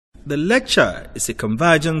The lecture is a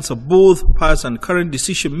convergence of both past and current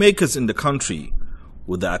decision makers in the country,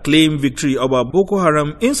 with the acclaimed victory over Boko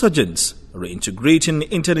Haram insurgents. Reintegrating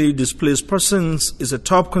internally displaced persons is a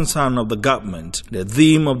top concern of the government. The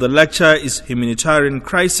theme of the lecture is humanitarian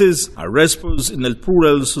crisis, a response in a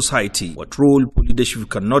plural society. What role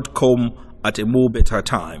leadership cannot come at a more better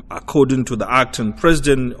time. According to the acting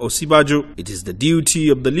President Osibanjo, it is the duty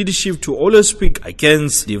of the leadership to always speak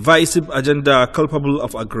against divisive agenda capable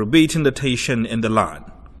of aggravating the tension in the land.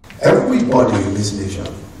 Everybody in this nation,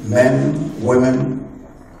 men, women,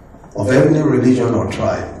 of every religion or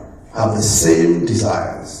tribe, have the same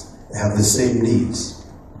desires, they have the same needs.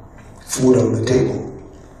 Food on the table,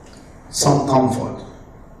 some comfort,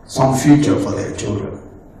 some future for their children.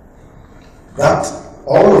 That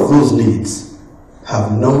all of those needs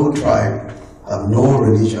have no tribe, have no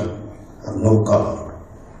religion, have no color.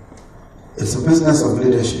 It's the business of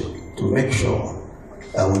leadership to make sure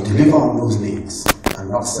that we deliver on those needs and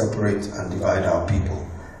not separate and divide our people.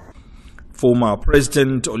 Former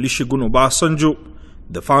President Olusegun Obasanjo,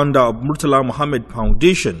 the founder of Murtala Muhammed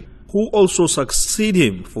Foundation, who also succeeded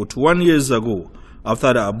him 41 years ago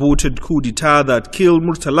after the aborted coup d'etat that killed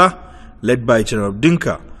Murtala, led by General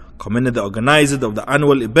Dinka, commended the organizers of the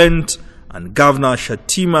annual event and Governor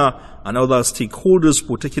Shatima and other stakeholders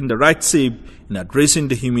for taking the right step in addressing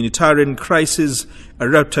the humanitarian crisis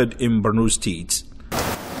erupted in Borno State.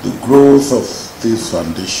 The growth of this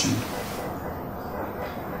foundation,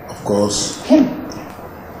 of course,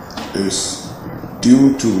 is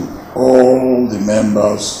due to all the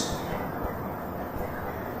members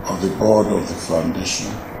of the board of the foundation.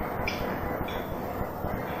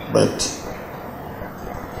 But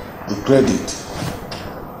the credit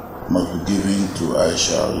must be given to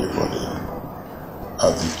Aisha Olibode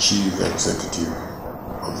as the chief executive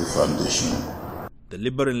of the foundation. The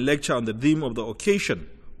Liberian lecture on the theme of the occasion,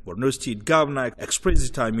 Borno State Governor expressed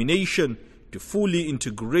determination to fully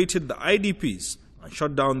integrate the IDPs and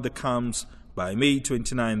shut down the camps by May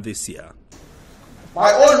 29 this year.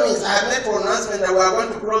 By all means, I have made pronouncement that we are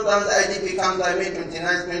going to close down the IDP camps by May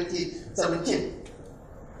 29, 2017.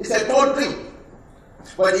 It's a tall dream.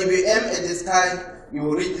 But if you aim at the sky, you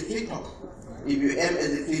will reach the treetop. If you aim at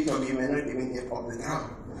the treetop, you may not even get off the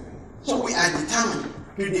ground. So we are determined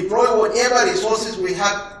to deploy whatever resources we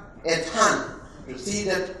have at hand to see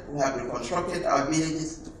that we have reconstructed our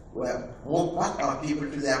villages, we have moved back our people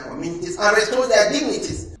to their communities and restored their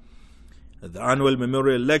dignities. The annual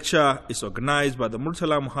memorial lecture is organized by the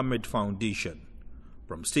Murtala Muhammed Foundation.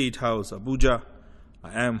 From State House, Abuja,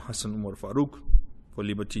 I am Hassan Umar Faruk for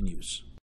Liberty News.